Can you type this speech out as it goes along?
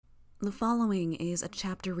The following is a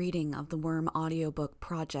chapter reading of the Worm audiobook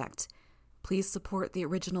project. Please support the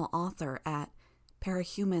original author at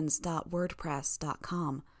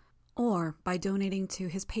parahumans.wordpress.com or by donating to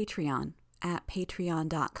his Patreon at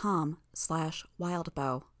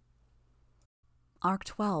patreon.com/wildbow. Arc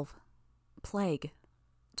 12, Plague,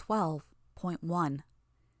 12.1.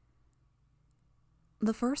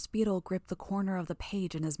 The first beetle gripped the corner of the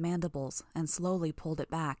page in his mandibles and slowly pulled it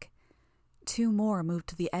back. Two more moved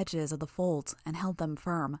to the edges of the folds and held them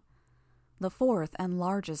firm. The fourth and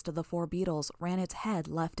largest of the four beetles ran its head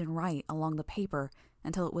left and right along the paper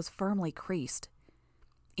until it was firmly creased.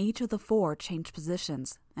 Each of the four changed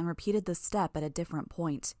positions and repeated the step at a different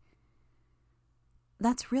point.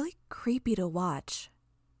 "That's really creepy to watch,"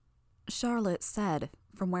 Charlotte said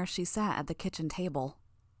from where she sat at the kitchen table.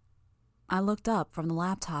 I looked up from the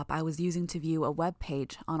laptop I was using to view a web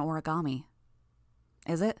page on origami.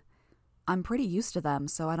 "Is it? I'm pretty used to them,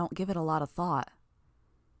 so I don't give it a lot of thought."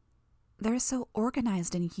 "They're so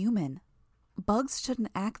organized and human. Bugs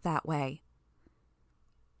shouldn't act that way."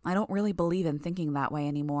 "I don't really believe in thinking that way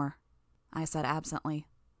anymore," I said absently.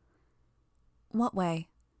 "What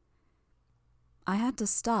way?" I had to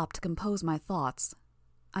stop to compose my thoughts.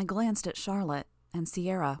 I glanced at Charlotte and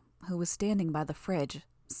Sierra, who was standing by the fridge,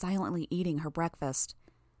 silently eating her breakfast.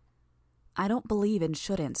 I don't believe in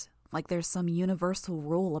shouldn't, like there's some universal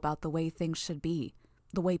rule about the way things should be,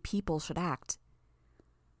 the way people should act.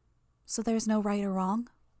 "So there's no right or wrong?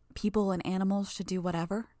 People and animals should do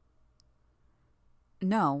whatever?"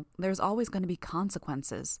 "No, there's always going to be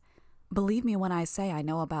consequences. Believe me when I say I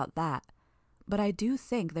know about that. But I do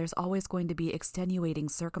think there's always going to be extenuating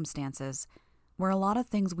circumstances, where a lot of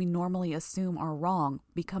things we normally assume are wrong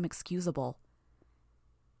become excusable."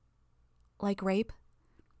 "Like rape?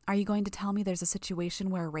 Are you going to tell me there's a situation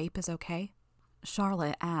where rape is okay?"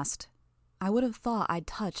 Charlotte asked. I would have thought I'd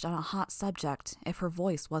touched on a hot subject if her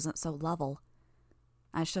voice wasn't so level.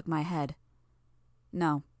 I shook my head.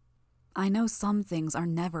 "No. I know some things are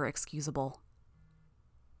never excusable."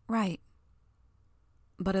 "Right.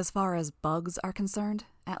 But as far as bugs are concerned,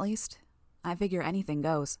 at least, I figure anything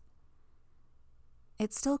goes."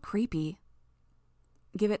 "It's still creepy."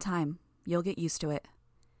 "Give it time. You'll get used to it."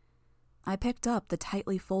 I picked up the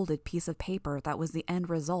tightly folded piece of paper that was the end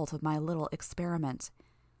result of my little experiment.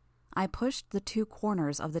 I pushed the two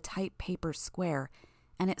corners of the tight paper square,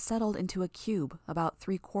 and it settled into a cube about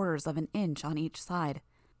 3/4 of an inch on each side,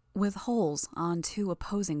 with holes on two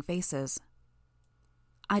opposing faces.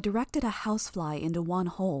 I directed a housefly into one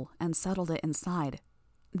hole and settled it inside,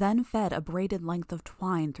 then fed a braided length of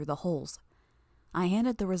twine through the holes. I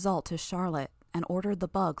handed the result to Charlotte and ordered the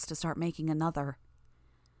bugs to start making another.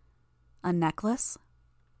 "A necklace?"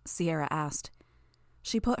 Sierra asked.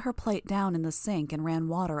 She put her plate down in the sink and ran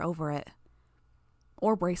water over it.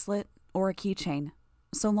 "Or bracelet, or a keychain.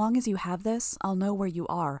 So long as you have this, I'll know where you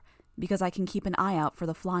are, because I can keep an eye out for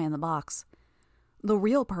the fly in the box. The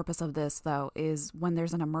real purpose of this, though, is when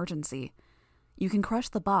there's an emergency. You can crush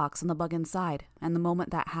the box and the bug inside, and the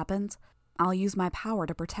moment that happens, I'll use my power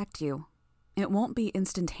to protect you. It won't be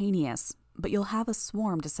instantaneous, but you'll have a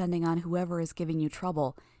swarm descending on whoever is giving you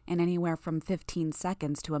trouble in anywhere from 15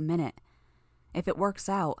 seconds to a minute. If it works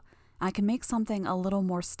out, I can make something a little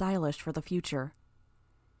more stylish for the future."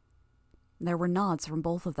 There were nods from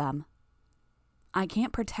both of them. "I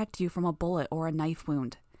can't protect you from a bullet or a knife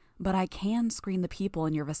wound, but I can screen the people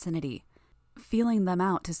in your vicinity, feeling them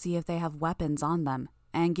out to see if they have weapons on them,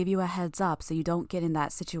 and give you a heads up so you don't get in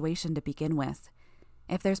that situation to begin with.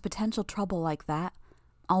 If there's potential trouble like that,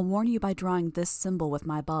 I'll warn you by drawing this symbol with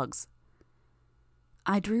my bugs."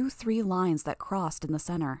 I drew 3 lines that crossed in the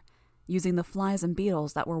center, using the flies and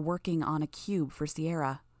beetles that were working on a cube for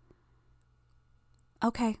Sierra.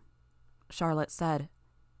 "Okay," Charlotte said.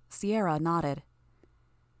 Sierra nodded.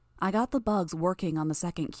 I got the bugs working on the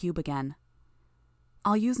second cube again.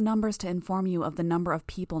 "I'll use numbers to inform you of the number of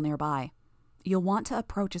people nearby. You'll want to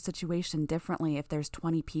approach a situation differently if there's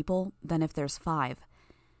 20 people than if there's 5.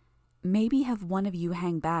 Maybe have one of you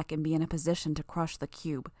hang back and be in a position to crush the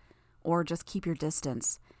cube, or just keep your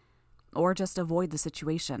distance, or just avoid the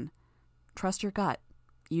situation. Trust your gut.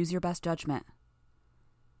 Use your best judgment."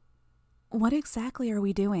 "What exactly are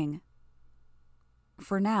we doing?"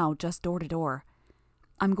 "For now, just door to door.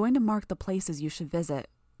 I'm going to mark the places you should visit,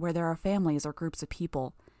 where there are families or groups of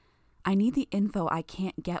people. I need the info I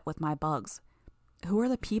can't get with my bugs. Who are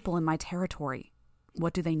the people in my territory?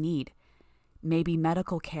 What do they need? Maybe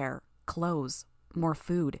medical care, clothes, more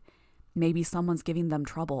food. Maybe someone's giving them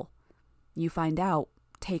trouble. You find out,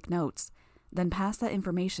 take notes, then pass that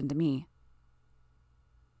information to me."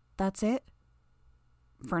 "That's it?"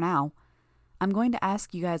 "For now. I'm going to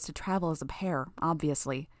ask you guys to travel as a pair,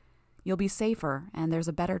 obviously. You'll be safer, and there's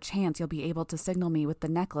a better chance you'll be able to signal me with the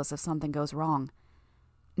necklace if something goes wrong.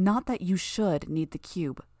 Not that you should need the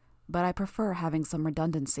cube, but I prefer having some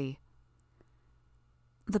redundancy."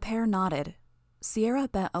 The pair nodded. Sierra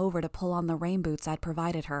bent over to pull on the rain boots I'd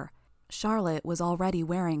provided her. Charlotte was already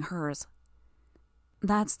wearing hers.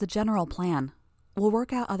 "That's the general plan. We'll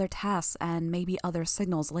work out other tasks and maybe other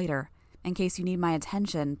signals later, in case you need my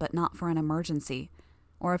attention but not for an emergency,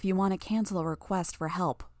 or if you want to cancel a request for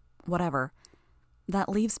help, whatever. That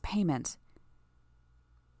leaves payment."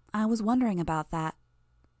 "I was wondering about that,"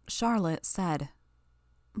 Charlotte said,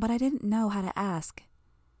 "but I didn't know how to ask."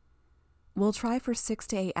 "We'll try for 6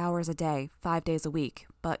 to 8 hours a day, 5 days a week,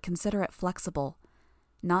 but consider it flexible.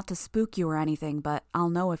 Not to spook you or anything, but I'll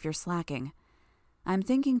know if you're slacking. I'm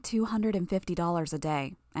thinking $250 a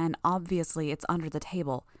day, and obviously it's under the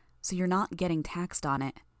table, so you're not getting taxed on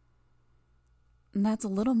it." "That's a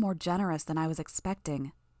little more generous than I was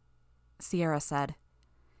expecting," Sierra said.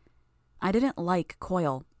 I didn't like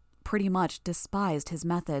Coyle, pretty much despised his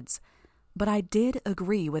methods, but I did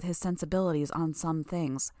agree with his sensibilities on some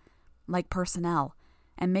things, like personnel,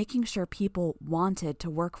 and making sure people wanted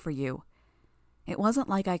to work for you. It wasn't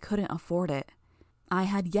like I couldn't afford it. I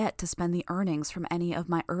had yet to spend the earnings from any of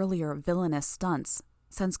my earlier villainous stunts,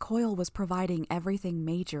 since Coyle was providing everything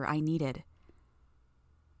major I needed.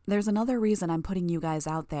 There's another reason I'm putting you guys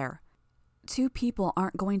out there. 2 people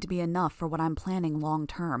aren't going to be enough for what I'm planning long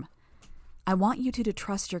term. I want you two to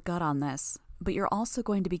trust your gut on this, but you're also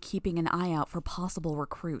going to be keeping an eye out for possible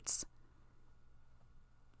recruits."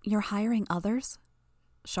 "You're hiring others?"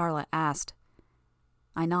 Charlotte asked.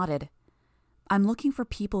 I nodded. "I'm looking for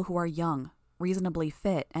people who are young, reasonably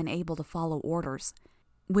fit, and able to follow orders.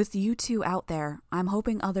 With you two out there, I'm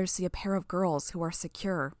hoping others see a pair of girls who are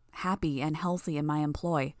secure, happy, and healthy in my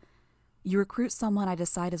employ. You recruit someone I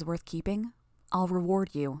decide is worth keeping, I'll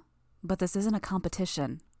reward you. But this isn't a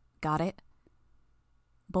competition. Got it?"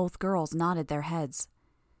 Both girls nodded their heads.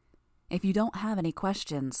 "If you don't have any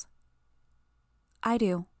questions—" "I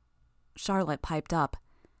do," Charlotte piped up.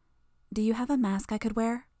 "Do you have a mask I could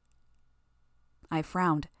wear?" I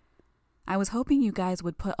frowned. I was hoping you guys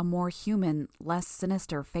would put a more human, less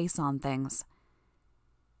sinister face on things.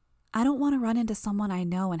 "I don't want to run into someone I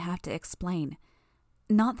know and have to explain.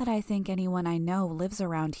 Not that I think anyone I know lives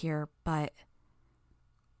around here, but—"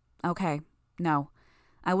 "Okay, no.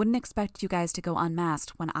 I wouldn't expect you guys to go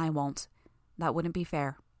unmasked when I won't. That wouldn't be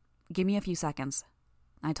fair. Give me a few seconds,"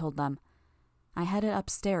 I told them. I headed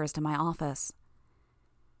upstairs to my office.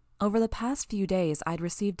 Over the past few days, I'd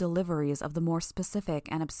received deliveries of the more specific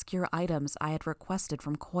and obscure items I had requested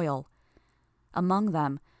from Coyle. Among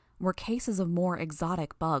them were cases of more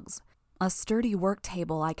exotic bugs, a sturdy work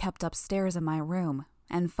table I kept upstairs in my room,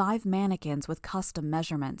 and 5 mannequins with custom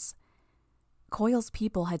measurements. Coyle's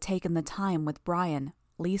people had taken the time with Brian,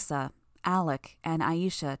 Lisa, Alec, and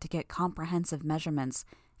Aisha to get comprehensive measurements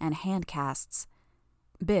and hand casts.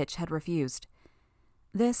 Bitch had refused.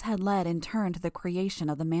 This had led in turn to the creation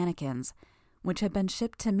of the mannequins, which had been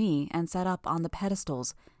shipped to me and set up on the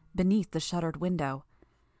pedestals beneath the shuttered window.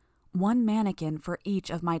 1 mannequin for each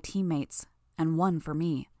of my teammates, and 1 for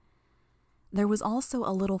me. There was also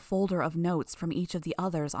a little folder of notes from each of the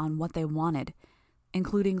others on what they wanted,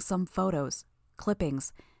 including some photos,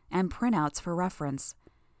 clippings, and printouts for reference.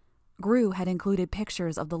 Gru had included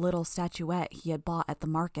pictures of the little statuette he had bought at the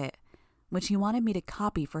market, which he wanted me to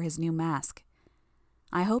copy for his new mask.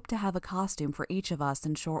 I hoped to have a costume for each of us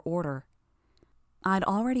in short order. I'd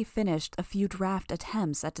already finished a few draft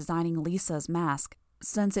attempts at designing Lisa's mask,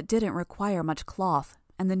 since it didn't require much cloth,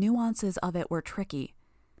 and the nuances of it were tricky.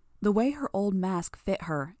 The way her old mask fit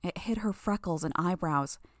her, it hid her freckles and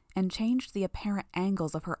eyebrows, and changed the apparent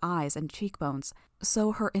angles of her eyes and cheekbones,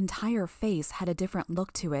 so her entire face had a different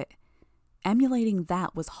look to it. Emulating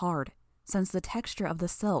that was hard, since the texture of the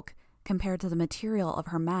silk, compared to the material of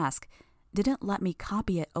her mask, didn't let me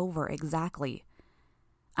copy it over exactly.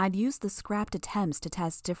 I'd used the scrapped attempts to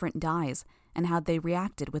test different dyes and how they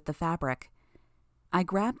reacted with the fabric. I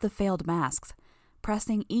grabbed the failed masks,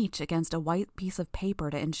 pressing each against a white piece of paper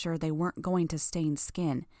to ensure they weren't going to stain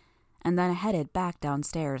skin, and then headed back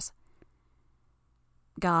downstairs.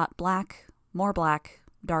 Got black, more black,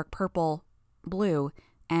 dark purple, blue,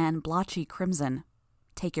 and blotchy crimson.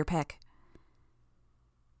 Take your pick.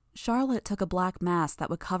 Charlotte took a black mask that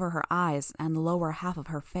would cover her eyes and the lower half of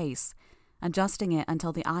her face, adjusting it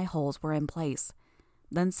until the eye holes were in place,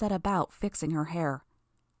 then set about fixing her hair.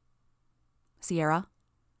 "Sierra?"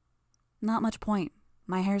 "Not much point.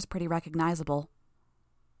 My hair's pretty recognizable."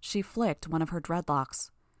 She flicked one of her dreadlocks.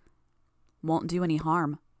 "Won't do any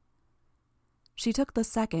harm." She took the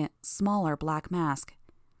second, smaller black mask.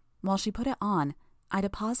 While she put it on, I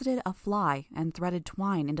deposited a fly and threaded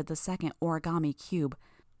twine into the second origami cube,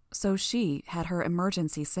 so she had her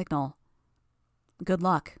emergency signal. "Good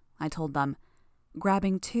luck," I told them,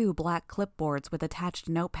 grabbing 2 black clipboards with attached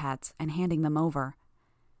notepads and handing them over.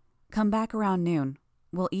 "Come back around noon.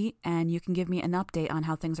 We'll eat and you can give me an update on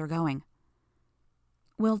how things are going."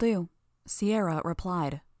 "Will do," Sierra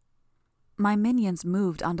replied. My minions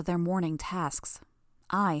moved onto their morning tasks.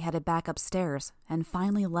 I headed back upstairs and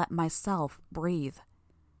finally let myself breathe.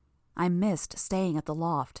 I missed staying at the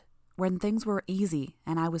loft, when things were easy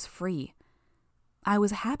and I was free. I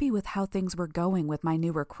was happy with how things were going with my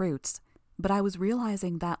new recruits, but I was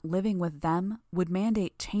realizing that living with them would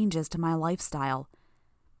mandate changes to my lifestyle.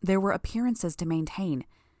 There were appearances to maintain,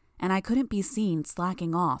 and I couldn't be seen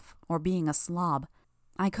slacking off or being a slob.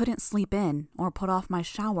 I couldn't sleep in or put off my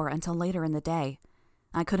shower until later in the day.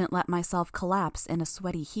 I couldn't let myself collapse in a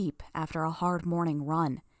sweaty heap after a hard morning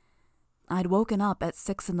run. I'd woken up at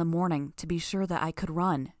 6 a.m. to be sure that I could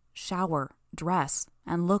run, shower, dress,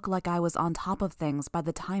 and look like I was on top of things by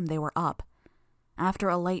the time they were up. After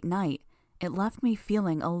a late night, it left me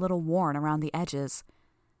feeling a little worn around the edges.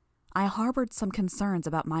 I harbored some concerns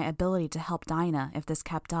about my ability to help Dinah if this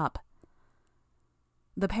kept up.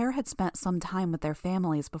 The pair had spent some time with their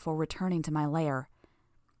families before returning to my lair.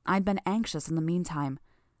 I'd been anxious in the meantime,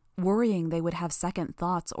 worrying they would have second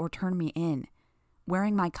thoughts or turn me in,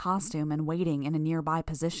 wearing my costume and waiting in a nearby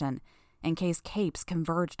position in case capes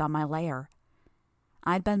converged on my lair.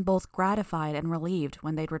 I'd been both gratified and relieved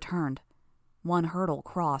when they'd returned. One hurdle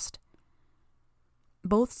crossed.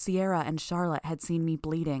 Both Sierra and Charlotte had seen me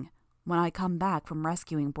bleeding when I'd come back from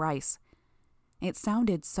rescuing Bryce. It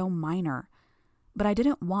sounded so minor, but I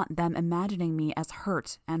didn't want them imagining me as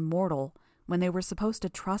hurt and mortal when they were supposed to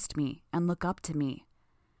trust me and look up to me.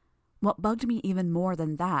 What bugged me even more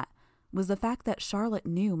than that was the fact that Charlotte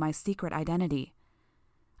knew my secret identity.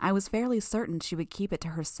 I was fairly certain she would keep it to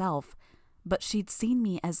herself, but she'd seen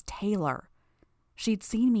me as Taylor. She'd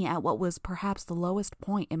seen me at what was perhaps the lowest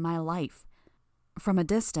point in my life. From a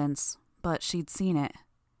distance, but she'd seen it.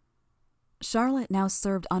 Charlotte now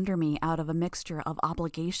served under me out of a mixture of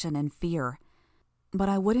obligation and fear, but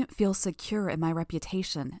I wouldn't feel secure in my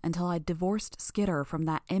reputation until I'd divorced Skitter from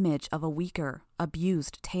that image of a weaker,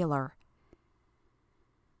 abused Taylor.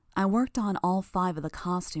 I worked on all 5 of the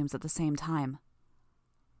costumes at the same time.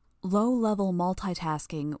 Low-level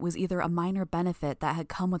multitasking was either a minor benefit that had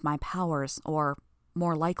come with my powers or,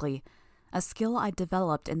 more likely, a skill I'd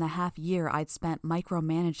developed in the half-year I'd spent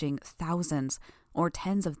micromanaging thousands or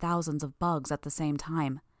tens of thousands of bugs at the same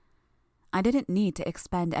time. I didn't need to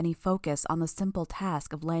expend any focus on the simple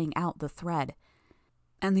task of laying out the thread,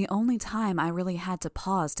 and the only time I really had to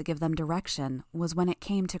pause to give them direction was when it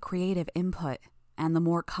came to creative input and the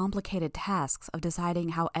more complicated tasks of deciding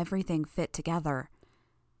how everything fit together.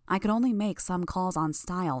 I could only make some calls on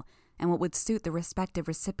style and what would suit the respective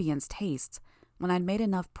recipients' tastes when I'd made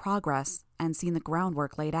enough progress and seen the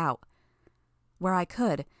groundwork laid out. Where I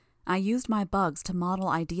could, I used my bugs to model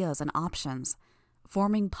ideas and options,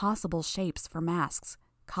 forming possible shapes for masks,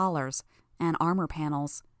 collars, and armor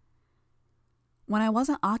panels. When I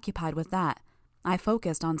wasn't occupied with that, I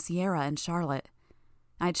focused on Sierra and Charlotte.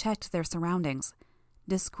 I checked their surroundings,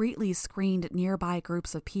 discreetly screened nearby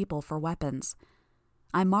groups of people for weapons.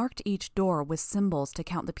 I marked each door with symbols to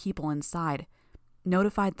count the people inside,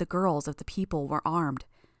 notified the girls if the people were armed,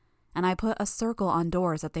 and I put a circle on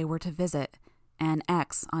doors that they were to visit, and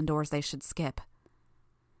X on doors they should skip.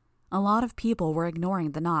 A lot of people were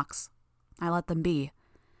ignoring the knocks. I let them be.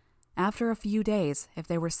 After a few days, if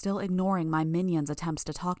they were still ignoring my minions' attempts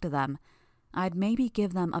to talk to them, I'd maybe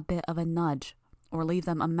give them a bit of a nudge or leave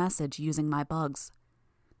them a message using my bugs.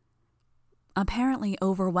 Apparently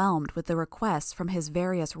overwhelmed with the requests from his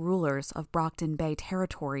various rulers of Brockton Bay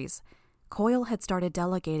territories, Coyle had started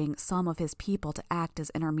delegating some of his people to act as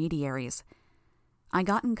intermediaries. I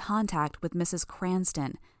got in contact with Mrs.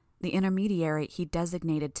 Cranston, the intermediary he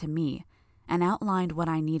designated to me, and outlined what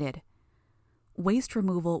I needed. Waste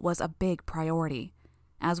removal was a big priority,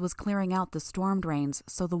 as was clearing out the storm drains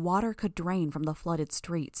so the water could drain from the flooded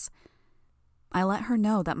streets. I let her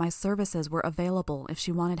know that my services were available if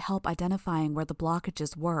she wanted help identifying where the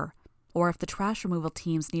blockages were, or if the trash removal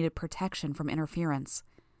teams needed protection from interference.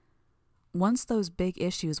 Once those big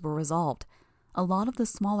issues were resolved, a lot of the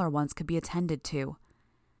smaller ones could be attended to.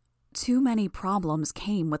 Too many problems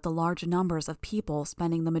came with the large numbers of people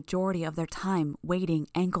spending the majority of their time wading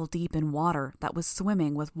ankle-deep in water that was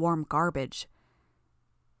swimming with warm garbage.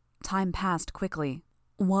 Time passed quickly.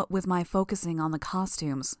 What with my focusing on the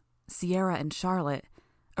costumes, Sierra and Charlotte,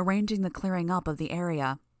 arranging the clearing up of the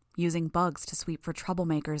area, using bugs to sweep for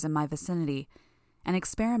troublemakers in my vicinity, and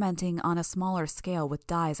experimenting on a smaller scale with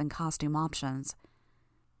dyes and costume options.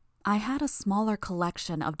 I had a smaller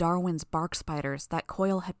collection of Darwin's bark spiders that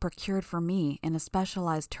Coyle had procured for me in a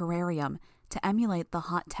specialized terrarium to emulate the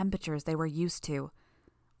hot temperatures they were used to,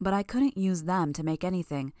 but I couldn't use them to make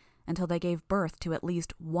anything until they gave birth to at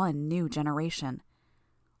least one new generation.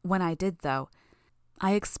 When I did, though,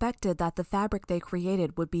 I expected that the fabric they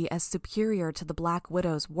created would be as superior to the Black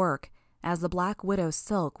Widow's work as the Black Widow's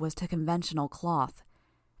silk was to conventional cloth.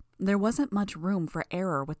 There wasn't much room for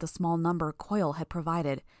error with the small number Coyle had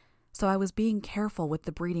provided, so I was being careful with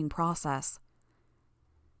the breeding process.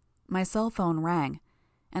 My cell phone rang,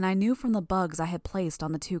 and I knew from the bugs I had placed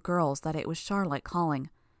on the two girls that it was Charlotte calling.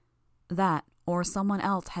 That, or someone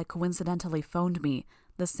else had coincidentally phoned me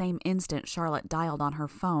the same instant Charlotte dialed on her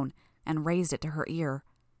phone and raised it to her ear.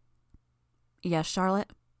 "Yes,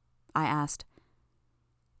 Charlotte?" I asked.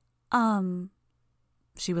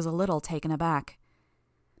 She was a little taken aback.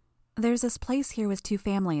 "There's this place here with two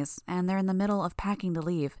families, and they're in the middle of packing to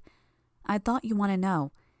leave. I thought you want to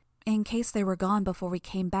know, in case they were gone before we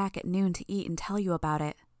came back at noon to eat and tell you about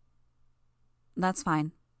it." "That's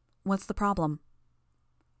fine. What's the problem?"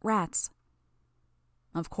 "Rats."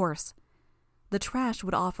 Of course. The trash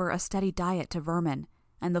would offer a steady diet to vermin,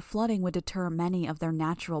 and the flooding would deter many of their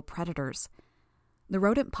natural predators. The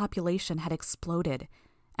rodent population had exploded,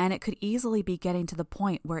 and it could easily be getting to the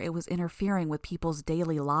point where it was interfering with people's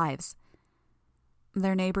daily lives.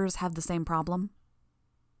 "Their neighbors have the same problem?"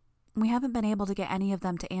 "We haven't been able to get any of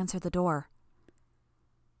them to answer the door."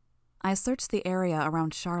 I searched the area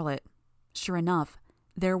around Charlotte. Sure enough,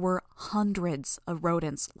 there were hundreds of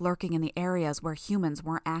rodents lurking in the areas where humans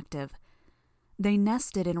weren't active. They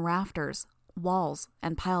nested in rafters, walls,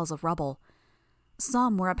 and piles of rubble.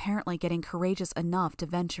 Some were apparently getting courageous enough to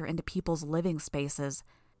venture into people's living spaces,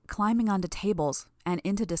 climbing onto tables and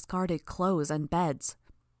into discarded clothes and beds.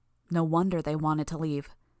 No wonder they wanted to leave.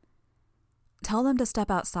 "Tell them to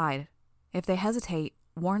step outside. If they hesitate,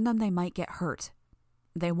 warn them they might get hurt.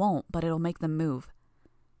 They won't, but it'll make them move."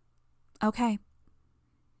 "Okay."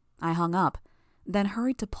 I hung up, then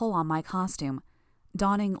hurried to pull on my costume,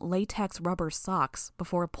 donning latex rubber socks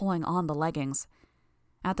before pulling on the leggings.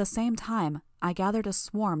 At the same time, I gathered a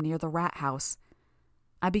swarm near the rat house.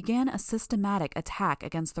 I began a systematic attack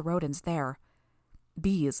against the rodents there.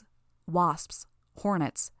 Bees, wasps,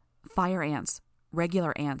 hornets, fire ants,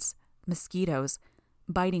 regular ants, mosquitoes,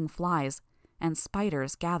 biting flies, and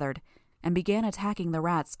spiders gathered and began attacking the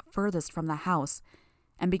rats furthest from the house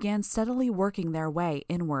and began steadily working their way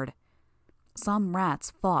inward. Some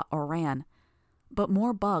rats fought or ran, but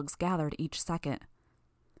more bugs gathered each second.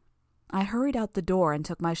 I hurried out the door and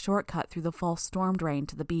took my shortcut through the false storm drain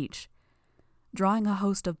to the beach. Drawing a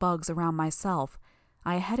host of bugs around myself,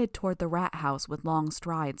 I headed toward the rat house with long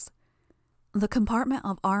strides. The compartment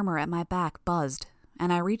of armor at my back buzzed,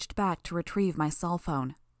 and I reached back to retrieve my cell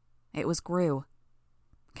phone. It was Gru.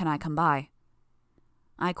 "Can I come by?"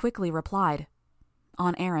 I quickly replied,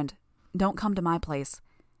 "On errand. Don't come to my place.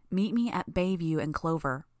 Meet me at Bayview and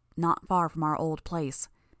Clover, not far from our old place."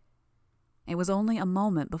 It was only a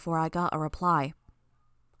moment before I got a reply.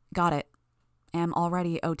 "Got it. Am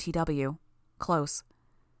already OTW. Close."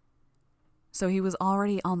 So he was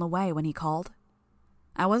already on the way when he called?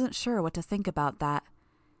 I wasn't sure what to think about that.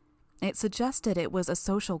 It suggested it was a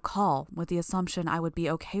social call with the assumption I would be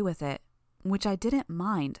okay with it, which I didn't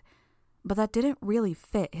mind, but that didn't really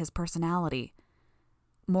fit his personality.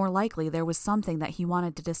 More likely there was something that he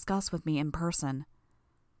wanted to discuss with me in person.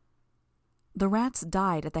 The rats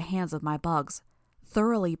died at the hands of my bugs,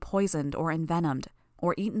 thoroughly poisoned or envenomed,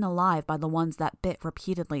 or eaten alive by the ones that bit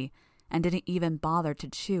repeatedly and didn't even bother to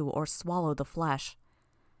chew or swallow the flesh.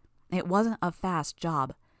 It wasn't a fast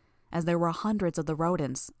job, as there were hundreds of the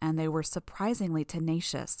rodents and they were surprisingly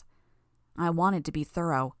tenacious. I wanted to be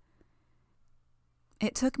thorough.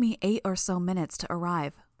 It took me 8 or so minutes to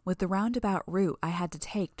arrive, with the roundabout route I had to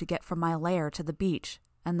take to get from my lair to the beach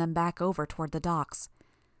and then back over toward the docks.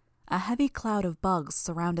 A heavy cloud of bugs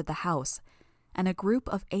surrounded the house, and a group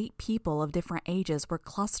of 8 people of different ages were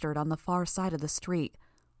clustered on the far side of the street,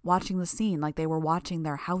 watching the scene like they were watching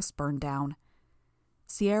their house burn down.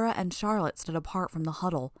 Sierra and Charlotte stood apart from the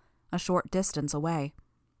huddle, a short distance away.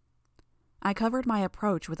 I covered my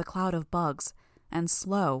approach with a cloud of bugs and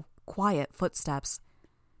slow, quiet footsteps.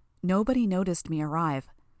 Nobody noticed me arrive.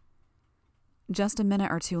 "Just a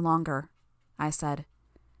minute or two longer," I said.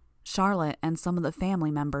 Charlotte and some of the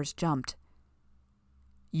family members jumped.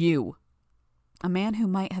 "You." A man who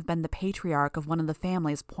might have been the patriarch of one of the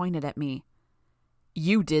families pointed at me.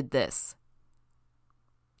 "You did this."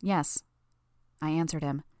 Yes, I answered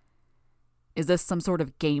him. Is this some sort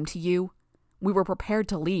of game to you? We were prepared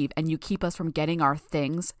to leave and you keep us from getting our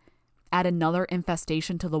things? Add another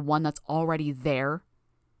infestation to the one that's already there?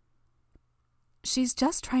 She's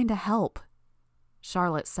just trying to help,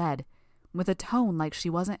 Charlotte said, with a tone like she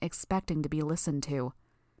wasn't expecting to be listened to.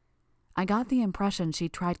 I got the impression she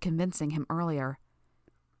tried convincing him earlier.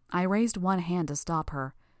 I raised one hand to stop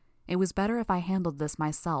her. It was better if I handled this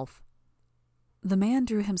myself. The man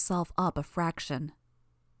drew himself up a fraction.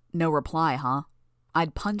 No reply, huh?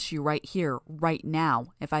 I'd punch you right here, right now,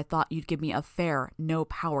 if I thought you'd give me a fair,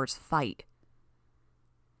 no-powers fight.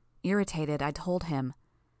 Irritated, I told him,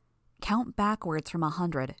 count backwards from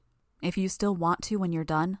 100. If you still want to when you're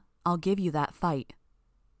done, I'll give you that fight.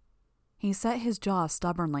 He set his jaw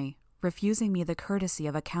stubbornly, refusing me the courtesy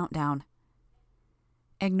of a countdown.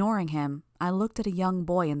 Ignoring him, I looked at a young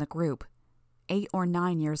boy in the group, 8 or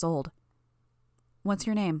 9 years old. What's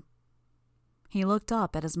your name? He looked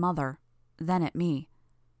up at his mother, then at me.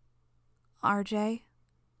 RJ?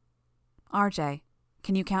 RJ,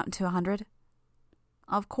 can you count to 100?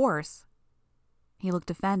 Of course. He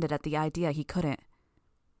looked offended at the idea he couldn't.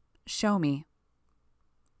 Show me.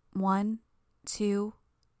 1, 2,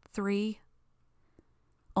 3.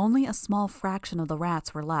 Only a small fraction of the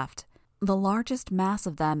rats were left. The largest mass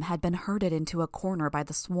of them had been herded into a corner by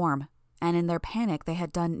the swarm, and in their panic they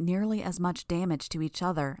had done nearly as much damage to each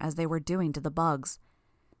other as they were doing to the bugs.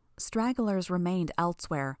 Stragglers remained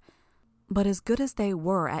elsewhere, but as good as they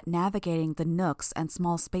were at navigating the nooks and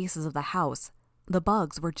small spaces of the house, the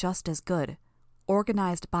bugs were just as good,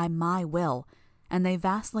 organized by my will, and they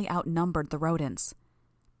vastly outnumbered the rodents.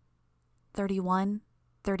 31,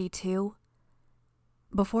 32.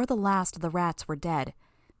 Before the last of the rats were dead,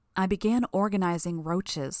 I began organizing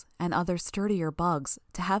roaches and other sturdier bugs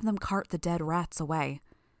to have them cart the dead rats away.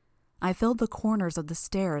 I filled the corners of the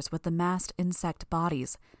stairs with the massed insect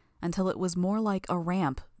bodies until it was more like a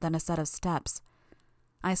ramp than a set of steps.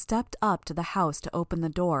 I stepped up to the house to open the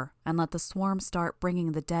door and let the swarm start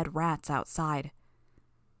bringing the dead rats outside.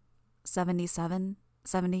 77,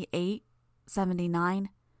 78, 79.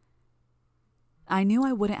 I knew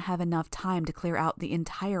I wouldn't have enough time to clear out the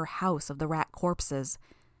entire house of the rat corpses,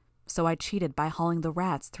 so I cheated by hauling the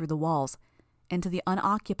rats through the walls, into the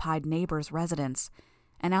unoccupied neighbor's residence,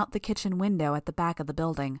 and out the kitchen window at the back of the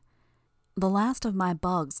building. The last of my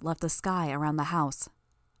bugs left the sky around the house.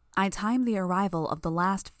 I timed the arrival of the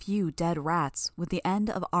last few dead rats with the end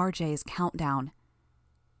of RJ's countdown.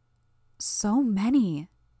 So many,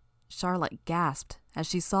 Charlotte gasped as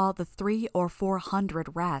she saw the 300 or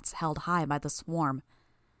 400 rats held high by the swarm.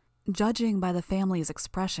 Judging by the family's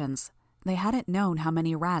expressions, they hadn't known how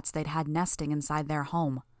many rats they'd had nesting inside their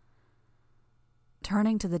home.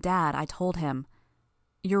 Turning to the dad, I told him,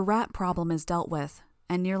 "Your rat problem is dealt with,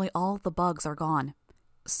 and nearly all the bugs are gone.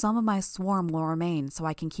 Some of my swarm will remain so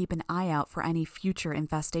I can keep an eye out for any future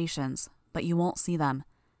infestations, but you won't see them.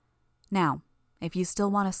 Now, if you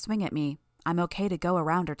still want to swing at me, I'm okay to go a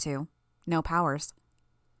round or two. No powers."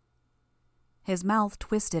 His mouth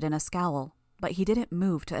twisted in a scowl, but he didn't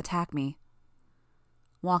move to attack me.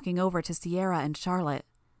 Walking over to Sierra and Charlotte,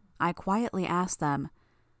 I quietly asked them,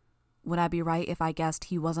 would I be right if I guessed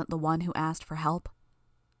he wasn't the one who asked for help?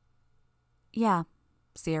 "Yeah,"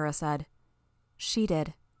 Sierra said. "She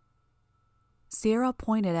did." Sierra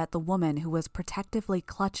pointed at the woman who was protectively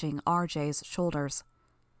clutching RJ's shoulders.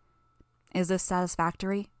 "Is this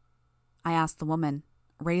satisfactory?" I asked the woman,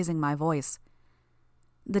 raising my voice.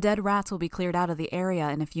 "The dead rats will be cleared out of the area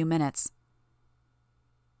in a few minutes."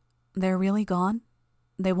 "They're really gone?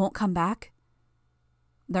 They won't come back?"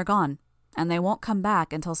 "They're gone, and they won't come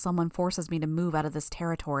back until someone forces me to move out of this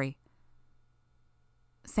territory."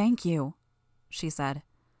 "Thank you," she said.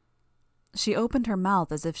 She opened her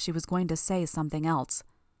mouth as if she was going to say something else,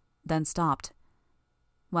 then stopped.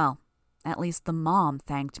 Well, at least the mom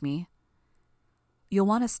thanked me. "You'll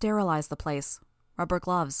want to sterilize the place. Rubber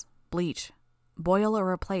gloves, bleach. Boil or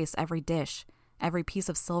replace every dish, every piece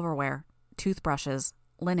of silverware, toothbrushes,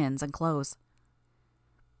 linens, and clothes."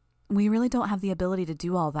 "We really don't have the ability to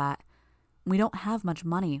do all that. We don't have much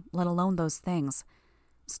money, let alone those things.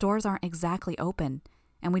 Stores aren't exactly open,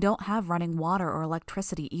 and we don't have running water or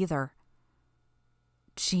electricity either."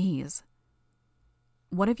 "Jeez."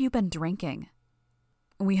 "What have you been drinking?"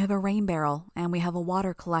 "We have a rain barrel, and we have a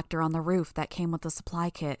water collector on the roof that came with the supply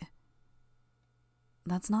kit."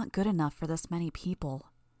 "That's not good enough for this many people."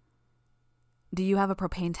 "Do you have a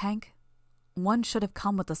propane tank? One should have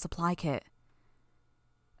come with the supply kit."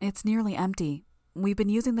 "It's nearly empty. We've been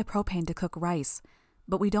using the propane to cook rice,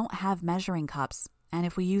 but we don't have measuring cups, and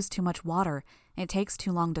if we use too much water, it takes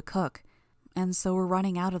too long to cook. and so we're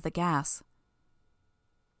running out of the gas."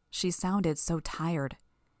 She sounded so tired.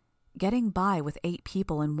 Getting by with 8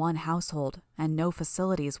 people in one household and no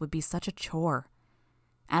facilities would be such a chore.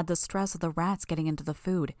 Add the stress of the rats getting into the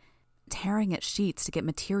food, tearing at sheets to get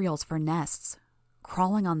materials for nests,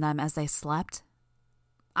 crawling on them as they slept.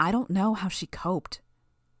 I don't know how she coped.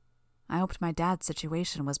 I hoped my dad's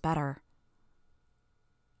situation was better.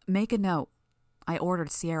 "Make a note," I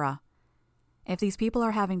ordered Sierra. "If these people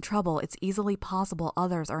are having trouble, it's easily possible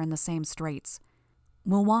others are in the same straits.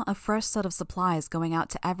 We'll want a fresh set of supplies going out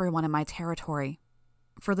to everyone in my territory.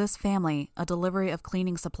 For this family, a delivery of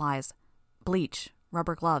cleaning supplies, bleach,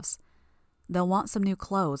 rubber gloves. They'll want some new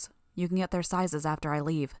clothes. You can get their sizes after I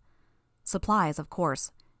leave. Supplies, of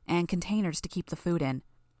course, and containers to keep the food in.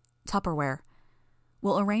 Tupperware.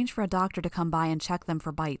 We'll arrange for a doctor to come by and check them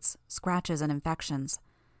for bites, scratches, and infections.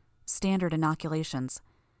 Standard inoculations.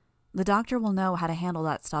 The doctor will know how to handle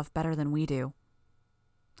that stuff better than we do.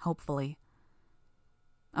 Hopefully.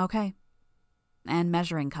 Okay. And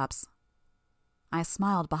measuring cups." I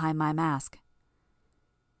smiled behind my mask.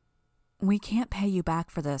 "We can't pay you back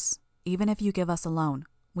for this, even if you give us a loan.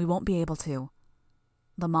 We won't be able to,"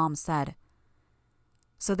 the mom said.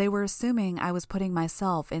 So they were assuming I was putting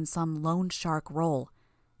myself in some loan shark role,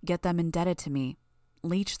 get them indebted to me,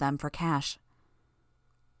 leech them for cash.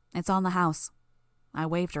 "It's on the house." I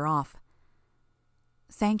waved her off.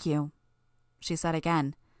 "Thank you," she said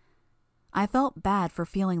again. I felt bad for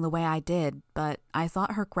feeling the way I did, but I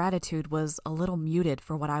thought her gratitude was a little muted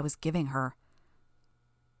for what I was giving her.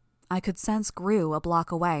 I could sense Gru a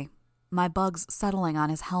block away, my bugs settling on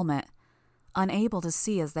his helmet, unable to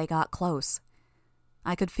see as they got close.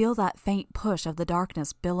 I could feel that faint push of the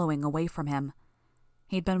darkness billowing away from him.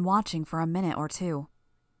 He'd been watching for a minute or two.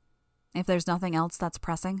 "If there's nothing else that's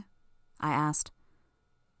pressing?" I asked.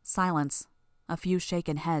 Silence, a few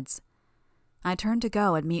shaken heads. I turned to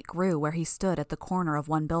go and meet Gru where he stood at the corner of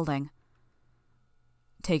one building.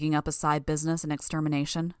 "Taking up a side business in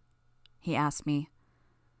extermination?" he asked me.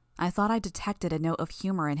 I thought I detected a note of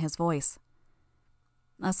humor in his voice.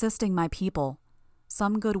 "Assisting my people.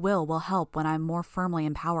 Some goodwill will help when I'm more firmly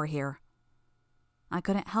in power here." I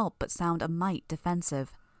couldn't help but sound a mite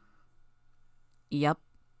defensive. "Yep,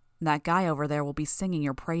 that guy over there will be singing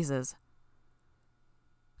your praises."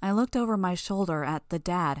 I looked over my shoulder at the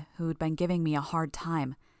dad who'd been giving me a hard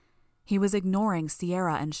time. He was ignoring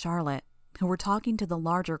Sierra and Charlotte, who were talking to the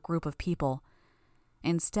larger group of people.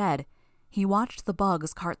 Instead, he watched the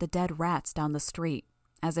bugs cart the dead rats down the street,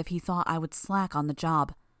 as if he thought I would slack on the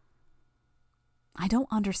job. I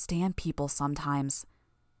don't understand people sometimes.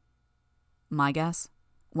 My guess?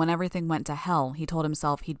 When everything went to hell, he told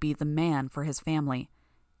himself he'd be the man for his family.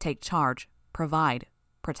 Take charge, provide,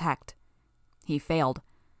 protect. He failed.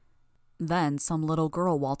 Then some little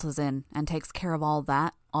girl waltzes in and takes care of all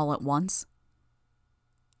that all at once.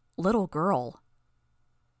 Little girl.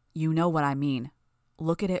 You know what I mean.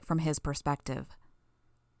 Look at it from his perspective.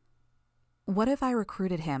 What if I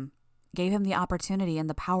recruited him, gave him the opportunity and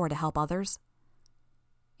the power to help others?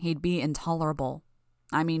 He'd be intolerable.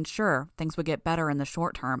 I mean, sure, things would get better in the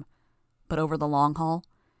short term, but over the long haul,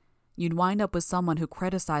 you'd wind up with someone who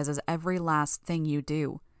criticizes every last thing you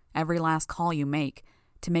do, every last call you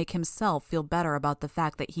to make himself feel better about the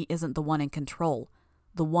fact that he isn't the one in control,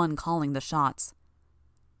 the one calling the shots.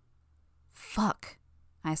 Fuck,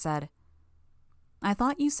 I said. I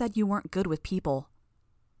thought you said you weren't good with people.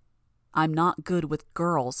 I'm not good with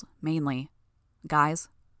girls, mainly. Guys,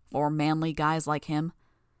 or manly guys like him.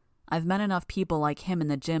 I've met enough people like him in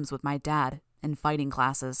the gyms with my dad, in fighting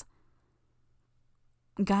classes.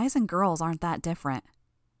 Guys and girls aren't that different.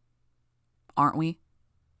 Aren't we?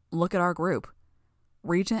 Look at our group.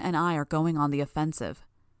 Regent and I are going on the offensive.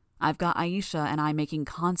 I've got Aisha and I making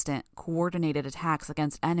constant, coordinated attacks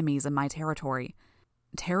against enemies in my territory,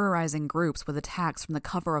 terrorizing groups with attacks from the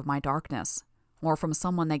cover of my darkness, or from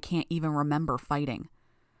someone they can't even remember fighting.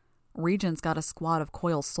 Regent's got a squad of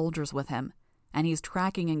Coil soldiers with him, and he's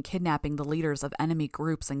tracking and kidnapping the leaders of enemy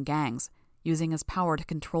groups and gangs, using his power to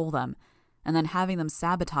control them, and then having them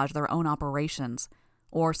sabotage their own operations,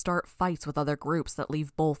 or start fights with other groups that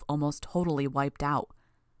leave both almost totally wiped out.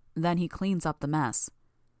 Then he cleans up the mess.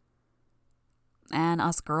 And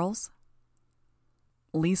us girls?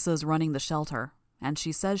 Lisa's running the shelter, and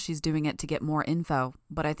she says she's doing it to get more info,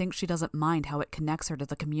 but I think she doesn't mind how it connects her to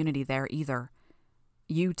the community there either.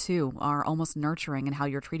 You, too, are almost nurturing in how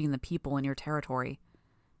you're treating the people in your territory.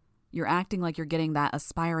 You're acting like you're getting that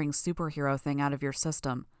aspiring superhero thing out of your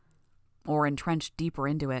system, or entrenched deeper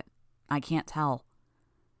into it. I can't tell.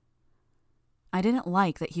 I didn't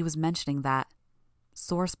like that he was mentioning that.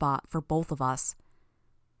 Sore spot for both of us.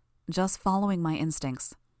 Just following my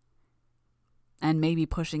instincts. And maybe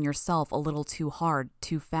pushing yourself a little too hard,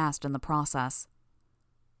 too fast in the process.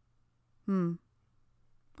 I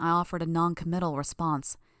offered a non-committal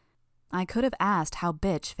response. I could have asked how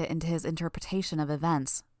bitch fit into his interpretation of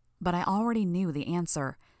events, but I already knew the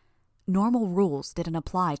answer. Normal rules didn't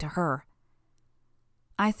apply to her.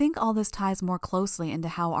 I think all this ties more closely into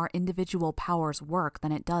how our individual powers work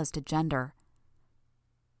than it does to gender.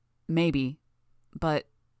 Maybe, but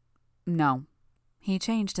no. He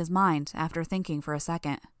changed his mind after thinking for a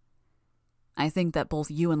second. I think that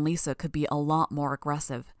both you and Lisa could be a lot more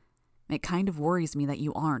aggressive. It kind of worries me that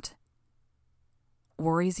you aren't.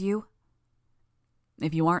 Worries you?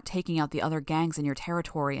 If you aren't taking out the other gangs in your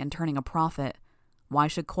territory and turning a profit, why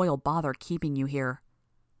should Coil bother keeping you here?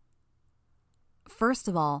 First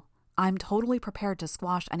of all, I'm totally prepared to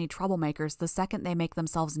squash any troublemakers the second they make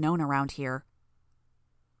themselves known around here.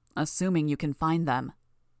 Assuming you can find them.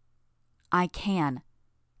 I can.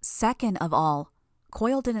 Second of all,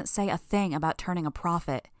 Coil didn't say a thing about turning a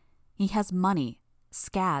profit. He has money.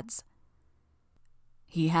 Scads.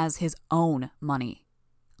 He has his own money.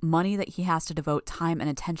 Money that he has to devote time and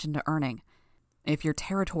attention to earning. If your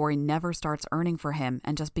territory never starts earning for him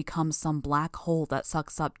and just becomes some black hole that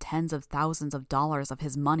sucks up tens of thousands of dollars of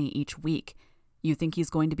his money each week, you think he's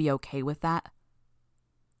going to be okay with that?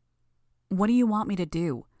 What do you want me to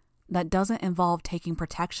do? That doesn't involve taking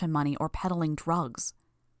protection money or peddling drugs.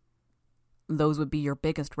 Those would be your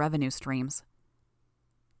biggest revenue streams.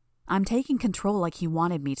 I'm taking control like he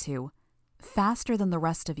wanted me to, faster than the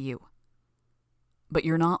rest of you. But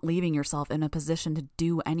you're not leaving yourself in a position to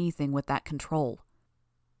do anything with that control.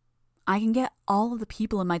 I can get all of the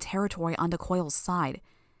people in my territory onto Coil's side,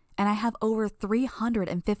 and I have over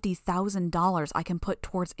 $350,000 I can put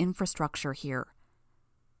towards infrastructure here.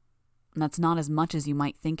 And that's not as much as you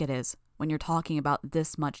might think it is when you're talking about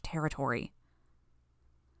this much territory.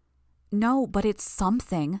 No, but it's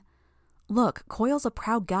something. Look, Coil's a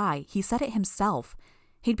proud guy. He said it himself.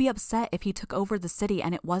 He'd be upset if he took over the city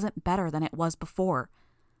and it wasn't better than it was before.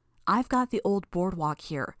 I've got the old boardwalk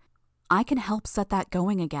here. I can help set that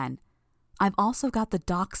going again. I've also got the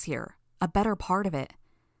docks here, a better part of it.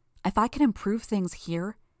 If I can improve things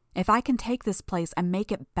here, if I can take this place and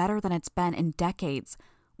make it better than it's been in decades,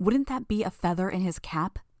 wouldn't that be a feather in his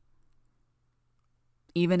cap?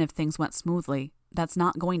 Even if things went smoothly, that's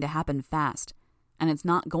not going to happen fast, and it's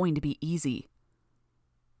not going to be easy.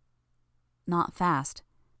 Not fast.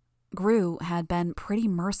 Gru had been pretty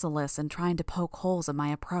merciless in trying to poke holes in my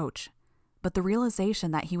approach, but the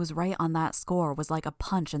realization that he was right on that score was like a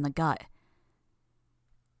punch in the gut.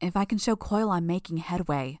 If I can show Coil I'm making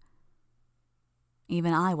headway.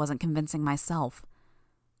 Even I wasn't convincing myself.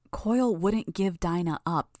 Coil wouldn't give Dinah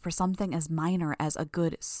up for something as minor as a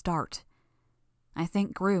good start. I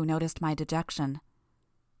think Gru noticed my dejection.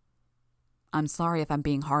 I'm sorry if I'm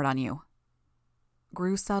being hard on you.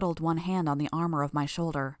 Gru settled one hand on the armor of my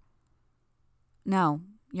shoulder. No,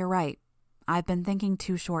 you're right. I've been thinking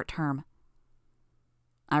too short term.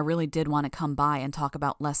 I really did want to come by and talk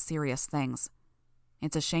about less serious things.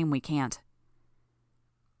 It's a shame we can't.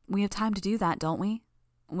 We have time to do that, don't we?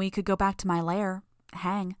 We could go back to my lair,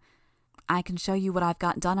 hang. I can show you what I've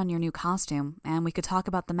got done on your new costume, and we could talk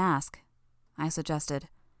about the mask, I suggested.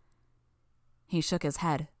 He shook his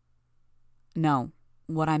head. No,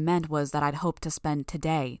 what I meant was that I'd hoped to spend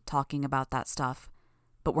today talking about that stuff,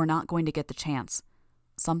 but we're not going to get the chance.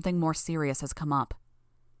 Something more serious has come up.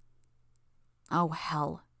 Oh,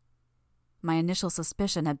 hell. My initial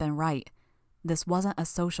suspicion had been right. This wasn't a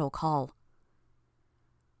social call.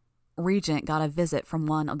 Regent got a visit from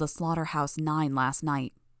one of the Slaughterhouse 9 last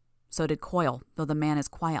night. So did Coil, though the man is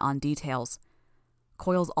quiet on details.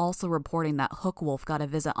 Coil's also reporting that Hookwolf got a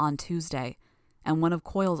visit on Tuesday, and one of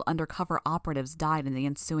Coil's undercover operatives died in the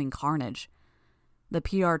ensuing carnage. The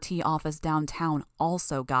PRT office downtown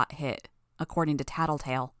also got hit, according to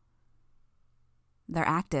Tattletale. They're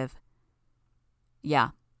active.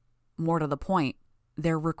 Yeah. More to the point,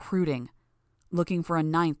 they're recruiting, looking for a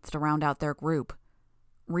 9th to round out their group.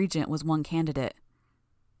 Regent was one candidate.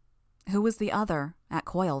 Who was the other at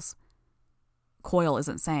Coil's? Coil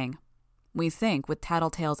isn't saying. We think, with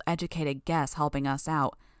Tattletale's educated guess helping us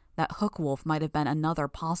out, that Hookwolf might have been another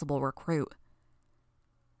possible recruit.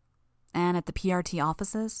 And at the PRT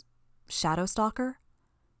offices? Shadowstalker?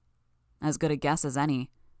 As good a guess as any.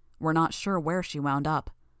 We're not sure where she wound up.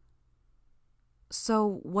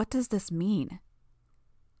 So, what does this mean?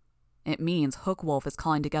 It means Hookwolf is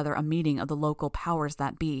calling together a meeting of the local powers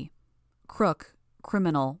that be. Crook,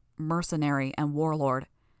 criminal, mercenary, and warlord.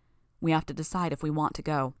 We have to decide if we want to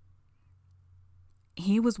go.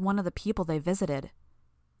 He was one of the people they visited.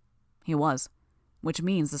 He was, which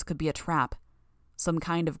means this could be a trap. Some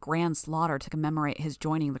kind of grand slaughter to commemorate his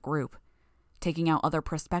joining the group, taking out other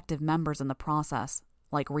prospective members in the process,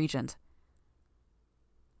 like Regent.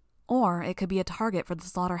 Or it could be a target for the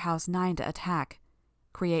Slaughterhouse 9 to attack,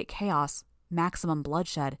 create chaos, maximum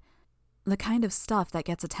bloodshed, the kind of stuff that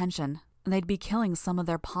gets attention. They'd be killing some of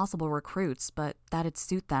their possible recruits, but that'd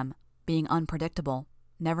suit them, being unpredictable,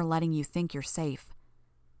 never letting you think you're safe.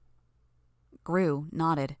 Gru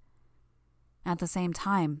nodded. At the same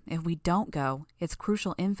time, if we don't go, it's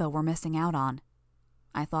crucial info we're missing out on.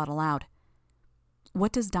 I thought aloud.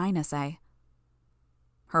 What does Dinah say?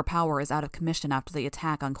 Her power is out of commission after the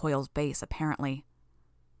attack on Coil's base, apparently.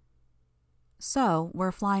 So,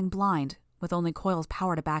 we're flying blind, with only Coil's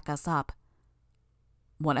power to back us up.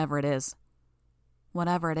 Whatever it is.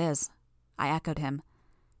 Whatever it is, I echoed him,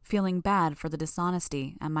 feeling bad for the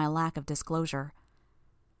dishonesty and my lack of disclosure.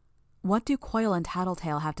 What do Coil and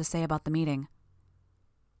Tattletale have to say about the meeting?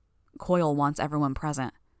 Coil wants everyone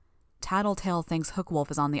present. Tattletale thinks Hookwolf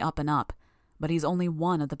is on the up and up, but he's only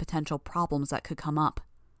one of the potential problems that could come up.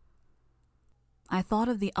 I thought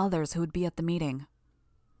of the others who would be at the meeting,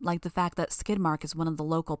 like the fact that Skidmark is one of the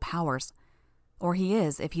local powers, or he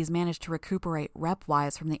is if he's managed to recuperate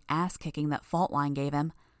rep-wise from the ass-kicking that Faultline gave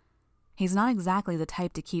him. He's not exactly the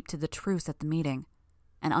type to keep to the truce at the meeting,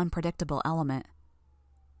 an unpredictable element.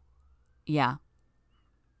 Yeah.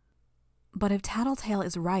 But if Tattletale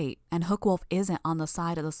is right and Hookwolf isn't on the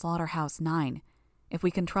side of the Slaughterhouse 9, if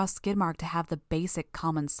we can trust Skidmark to have the basic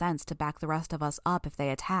common sense to back the rest of us up if they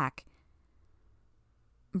attack.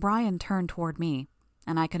 Brian turned toward me,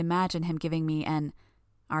 and I could imagine him giving me an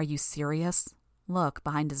 "Are you serious?" look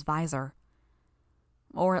behind his visor.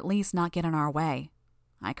 Or at least not get in our way.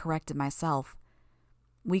 I corrected myself.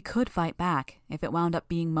 We could fight back if it wound up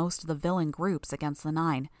being most of the villain groups against the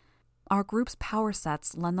 9. Our group's power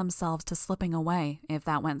sets lend themselves to slipping away if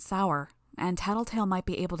that went sour, and Tattletale might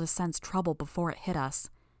be able to sense trouble before it hit us.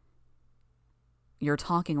 You're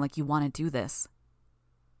talking like you want to do this.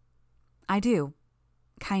 I do.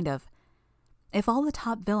 Kind of. If all the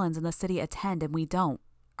top villains in the city attend and we don't,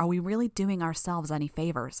 are we really doing ourselves any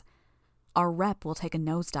favors? Our rep will take a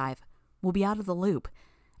nosedive. We'll be out of the loop,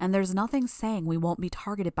 and there's nothing saying we won't be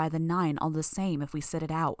targeted by the 9 all the same if we sit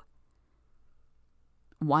it out.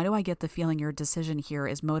 Why do I get the feeling your decision here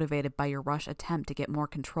is motivated by your rush attempt to get more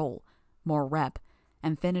control, more rep,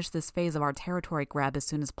 and finish this phase of our territory grab as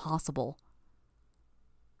soon as possible?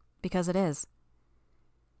 Because it is.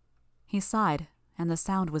 He sighed, and the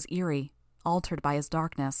sound was eerie, altered by his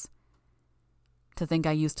darkness. To think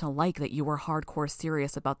I used to like that you were hardcore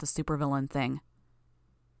serious about the supervillain thing.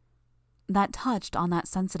 That touched on that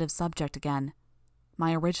sensitive subject again.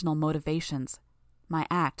 My original motivations. My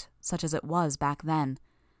act, such as it was back then.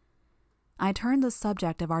 I turned the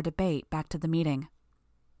subject of our debate back to the meeting.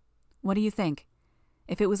 What do you think?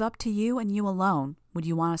 If it was up to you and you alone, would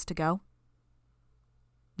you want us to go?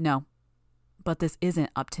 No. But this isn't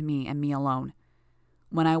up to me and me alone.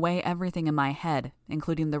 When I weigh everything in my head,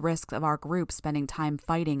 including the risks of our group spending time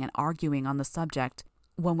fighting and arguing on the subject,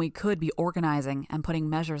 when we could be organizing and putting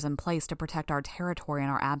measures in place to protect our territory in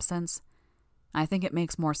our absence, I think it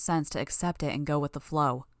makes more sense to accept it and go with the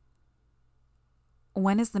flow.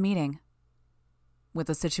 When is the meeting? With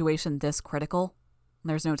a situation this critical,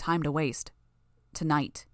 there's no time to waste. Tonight.